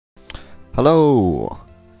Hello!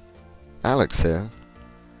 Alex here.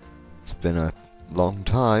 It's been a long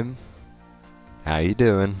time. How you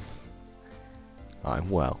doing? I'm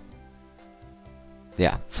well.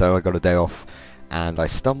 Yeah, so I got a day off and I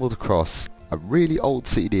stumbled across a really old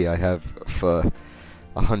CD I have for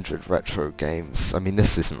 100 retro games. I mean,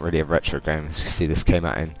 this isn't really a retro game, as you can see this came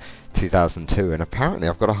out in 2002 and apparently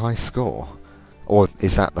I've got a high score. Or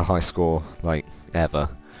is that the high score, like, ever?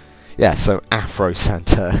 Yeah, so Afro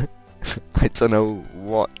Santa. I don't know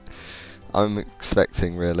what I'm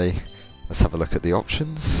expecting really. Let's have a look at the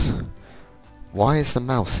options. Why is the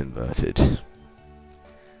mouse inverted?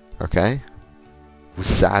 Okay. Was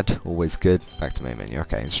sad, always good. Back to main menu.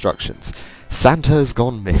 Okay, instructions. Santa's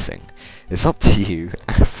gone missing. It's up to you,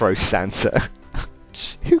 Afro Santa.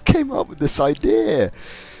 Who came up with this idea?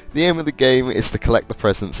 The aim of the game is to collect the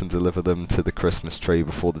presents and deliver them to the Christmas tree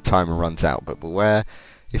before the timer runs out, but beware,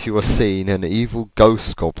 if you are seen, an evil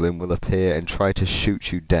ghost goblin will appear and try to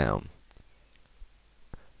shoot you down.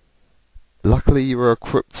 Luckily you are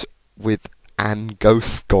equipped with an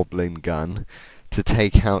ghost goblin gun to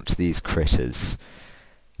take out these critters.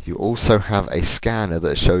 You also have a scanner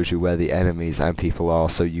that shows you where the enemies and people are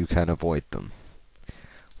so you can avoid them.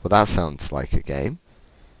 Well, that sounds like a game.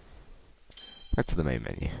 Back to the main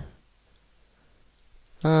menu.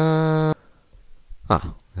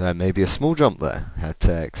 There may be a small jump there. Had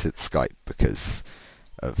to exit Skype because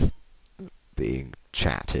of being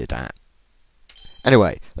chatted at.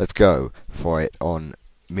 Anyway, let's go for it on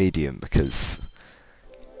medium because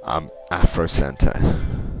I'm Afro Santa.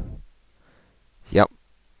 Yep.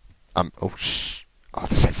 Oh,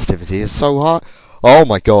 the sensitivity is so high. Oh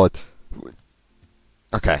my god.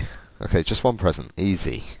 Okay, just one present.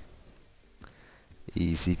 Easy.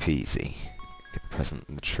 Easy peasy. Get the present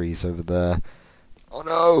in the trees over there. Oh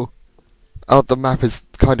no! Oh, the map is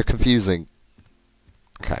kind of confusing.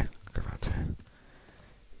 Okay, go around here.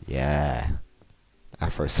 Yeah.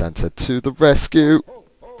 Afro Santa to the rescue!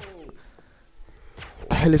 What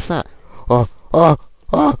the hell is that? Oh!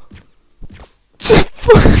 What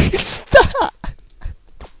is that?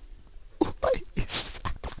 What is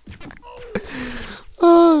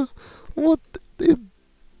that? What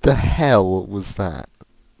the hell was that?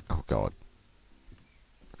 Oh god.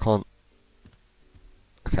 I can't...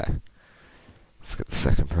 Okay. Let's get the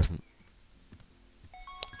second present.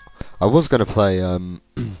 I was going to play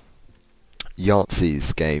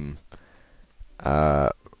Yahtzee's game,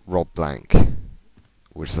 Rob Blank,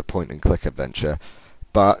 which is a point-and-click adventure,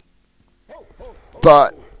 but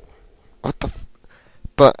what the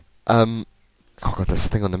oh god, there's a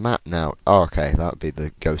thing on the map now. Oh, okay, that would be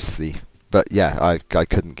the ghostly. But yeah, I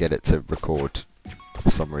couldn't get it to record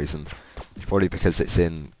for some reason. Probably because it's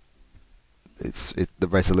in... the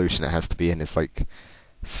resolution it has to be in is like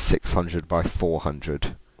 600 by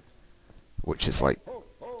 400, which is like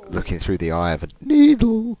looking through the eye of a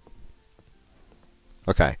needle.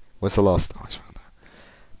 Okay, where's the last... Oh, it's around there.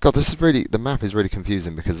 God, this is really... the map is really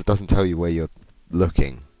confusing because it doesn't tell you where you're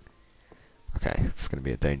looking. Okay, it's going to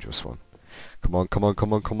be a dangerous one. Come on, come on,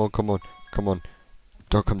 come on, come on, come on, come on.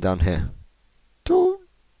 Don't come down here. Don't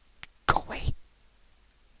go away.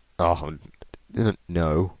 Oh,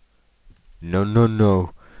 no. No, no,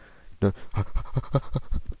 no. No.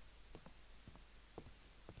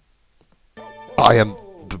 I am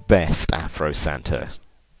the best Afro Santa.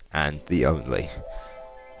 And the only.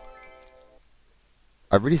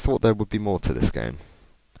 I really thought there would be more to this game.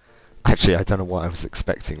 Actually, I don't know what I was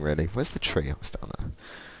expecting, really. Where's the tree? I was down there.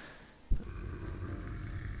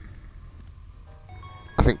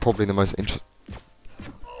 I think probably the most interesting...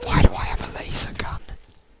 Why do I have a laser gun?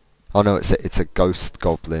 Oh no, it's a ghost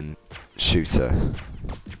goblin shooter.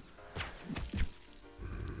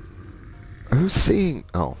 Who's seeing...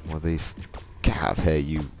 Oh, well these... Get out of here,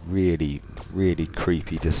 you really, really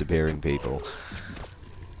creepy disappearing people.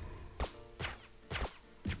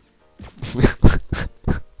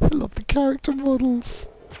 I love the character models.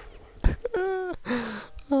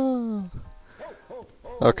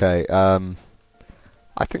 Okay,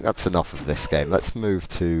 I think that's enough of this game. Let's move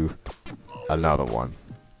to another one,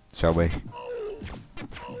 shall we?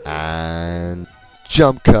 And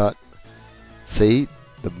jump cut. See?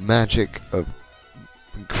 The magic of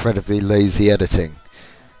incredibly lazy editing.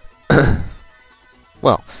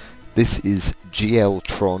 Well, this is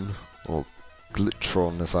GL-tron, or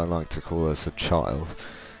Glitron as I like to call it as a child.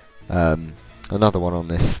 Another one on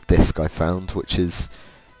this disc I found, which is...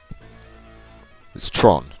 it's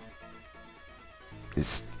Tron.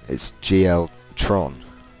 It's GL-tron.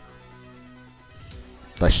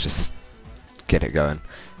 Let's just get it going.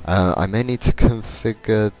 I may need to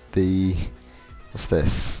configure the... What's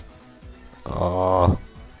this? Oh,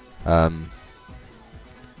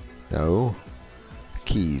 No.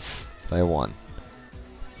 Keys. Player 1.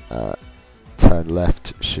 Turn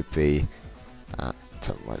left should be that.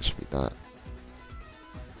 Turn right should be that.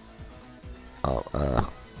 Oh,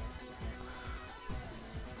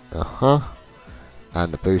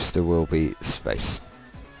 and the booster will be space.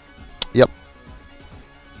 Yep.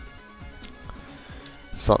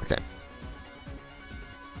 Start the game.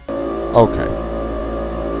 Okay.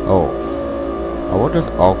 Oh. I wonder if...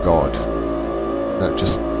 Oh god. No,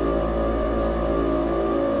 just...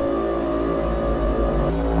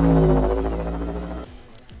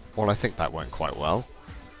 Well, I think that went quite well.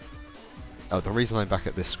 Oh, the reason I'm back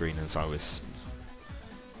at this screen is I was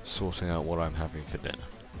sorting out what I'm having for dinner.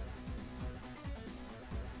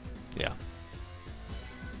 Yeah.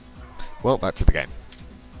 Well, back to the game.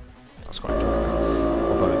 That's quite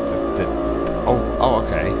enjoyable. Although oh,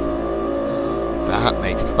 okay. That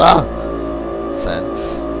makes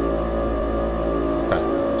sense. Okay,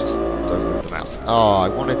 just don't move the mouse. Oh, I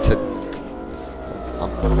wanted to.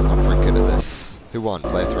 I'm pretty good at this. Who won?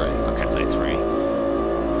 Player 3. Okay, player 3.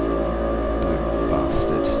 Blue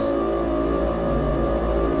bastard.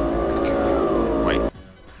 Okay. Wait.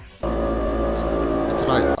 What did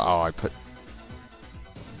I? Oh, I put.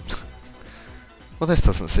 Well, this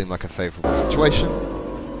doesn't seem like a favourable situation.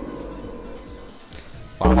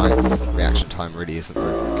 Well, my reaction time really isn't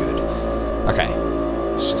very good. Okay,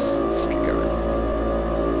 let's get going.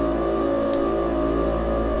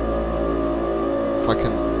 If I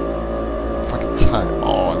can turn.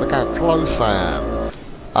 Oh, look how close I am!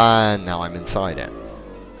 And now I'm inside it.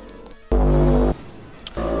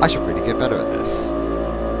 I should really get better at this.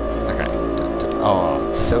 Okay. Oh,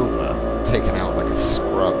 it's silver, taken out like a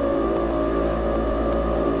scrub.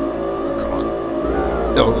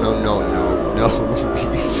 No,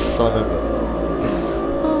 you son of a...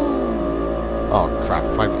 Oh crap,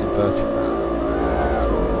 if I'm inverting that.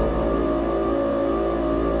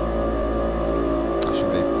 I should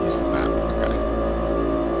really use the map, okay.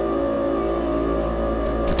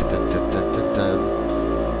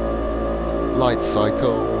 Light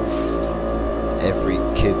cycles. Every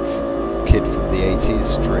kid from the 80s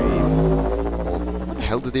dream. When the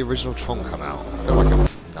hell did the original Tron come out? I feel like it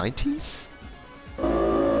was 90s?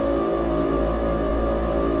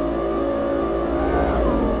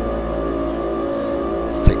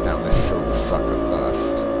 Sucker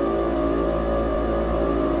first.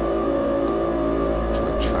 Try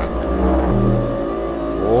and trap him.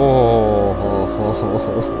 Oh,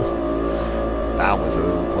 that was a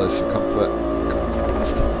little close for comfort.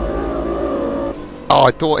 Oh,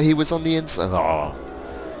 I thought he was on the inside. Oh.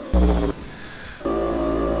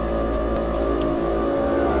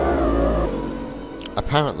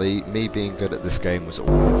 Apparently, me being good at this game was all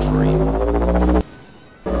a dream.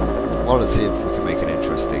 I want to see if we can make an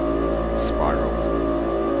interesting spiral.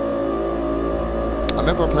 I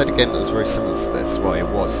remember I played a game that was very similar to this. Well, it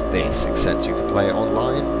was this, except you could play it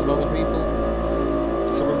online with other people.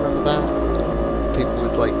 So remember that? People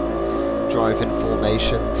would like drive in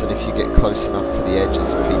formations, and if you get close enough to the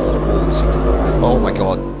edges of people's walls, you can... Oh my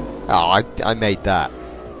god! Oh, I made that.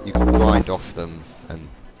 You can grind off them and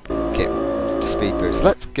get speed boost.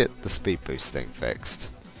 Let's get the speed boost thing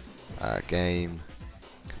fixed. Game.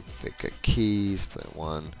 Configure keys. Player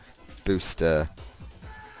 1. Booster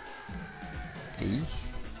E?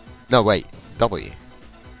 No, wait, W.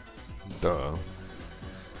 Duh.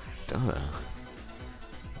 Where'd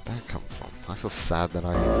that come from? I feel sad that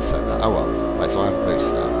I even said that. Oh well. Right, so I have a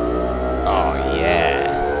booster. Oh yeah.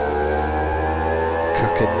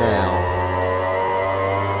 Cooking now.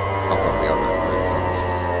 Oh god, we are really fast.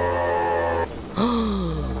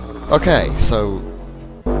 Okay, so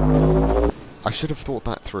I should have thought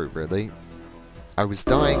that through, really. I was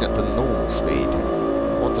dying at the normal speed.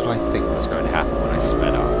 What did I think was going to happen when I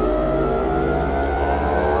sped up?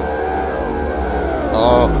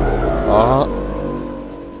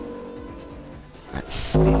 That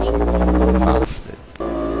sneaky bastard.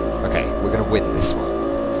 Okay, we're going to win this one.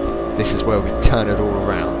 This is where we turn it all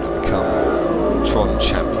around and become Tron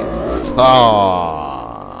champions.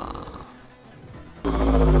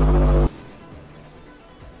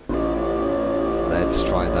 Let's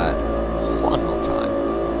try that one more time.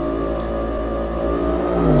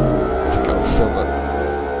 Take out the silver.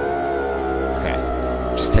 Okay,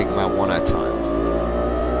 just take them out one at a time.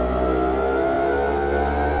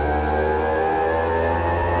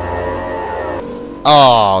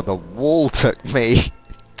 Oh, the wall took me.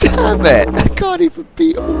 Damn it! I can't even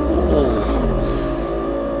beat a wall.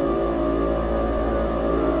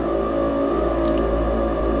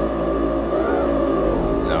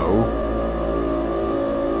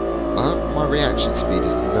 reaction speed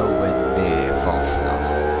is nowhere near fast enough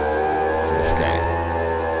for this game.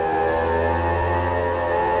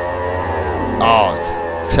 Oh,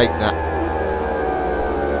 take that.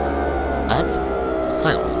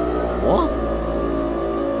 Hang on. What?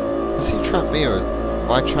 Has he trapped me or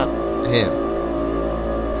have I trapped him?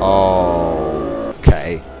 Oh,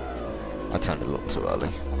 okay. I turned a little too early.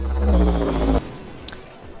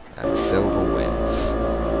 And silver wins.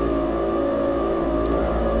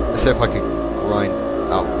 Let's see if I can grind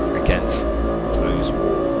up against blue's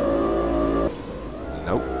wall.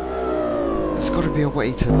 Nope. There's got to be a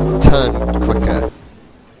way to turn quicker.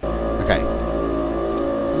 Okay.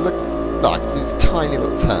 Look, like these tiny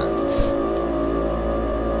little turns.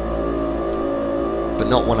 But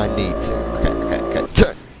not when I need to. Okay.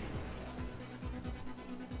 Turn!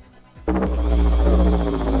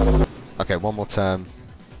 Okay, one more turn.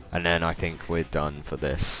 And then I think we're done for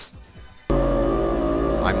this.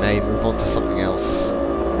 I may move on to something else.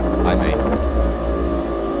 I may.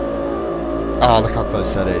 Oh, look how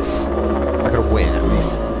close that is. I gotta win at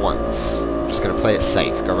least once. I'm just gonna play it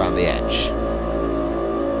safe, go around the edge.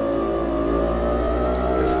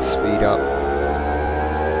 Get some speed up.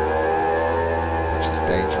 Which is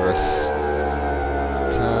dangerous.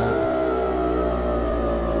 Turn.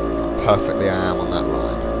 How perfectly I am on that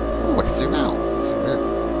line. Oh, I can zoom out. Zoom in,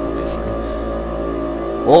 obviously.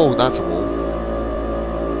 Oh, that's a wall.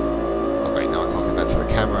 To the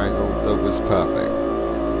camera angle that was perfect.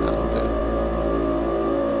 That'll do.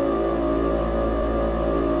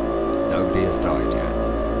 Nobody has died yet.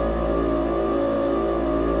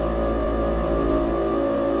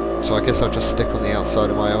 So I guess I'll just stick on the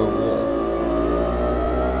outside of my own wall.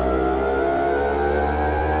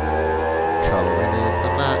 Colouring in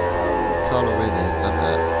the map. Colouring in the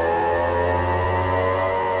map.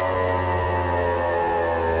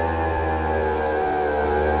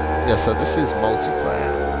 Yeah, so this is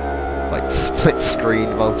multiplayer, like split screen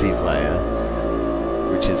multiplayer,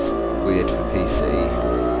 which is weird for PC,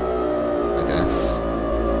 I guess.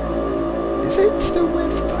 Is it still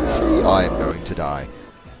weird for PC? I am going to die.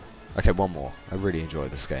 Okay, one more. I really enjoy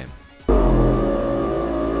this game.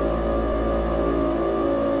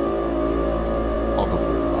 On the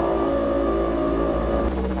wall.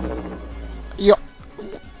 Yup.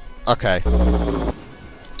 Okay.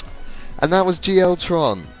 And that was GL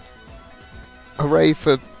Tron. Hooray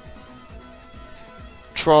for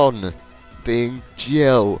Tron being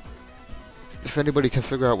GL. If anybody can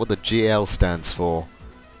figure out what the GL stands for,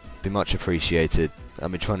 it'd be much appreciated. I've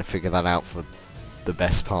been trying to figure that out for the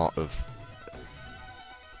best part of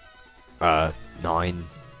 9,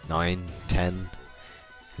 10,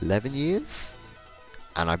 11 years?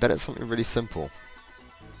 And I bet it's something really simple.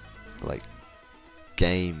 Like,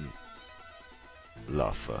 game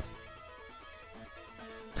luffer.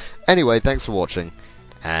 Anyway, thanks for watching,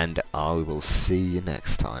 and I will see you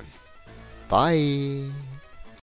next time. Bye!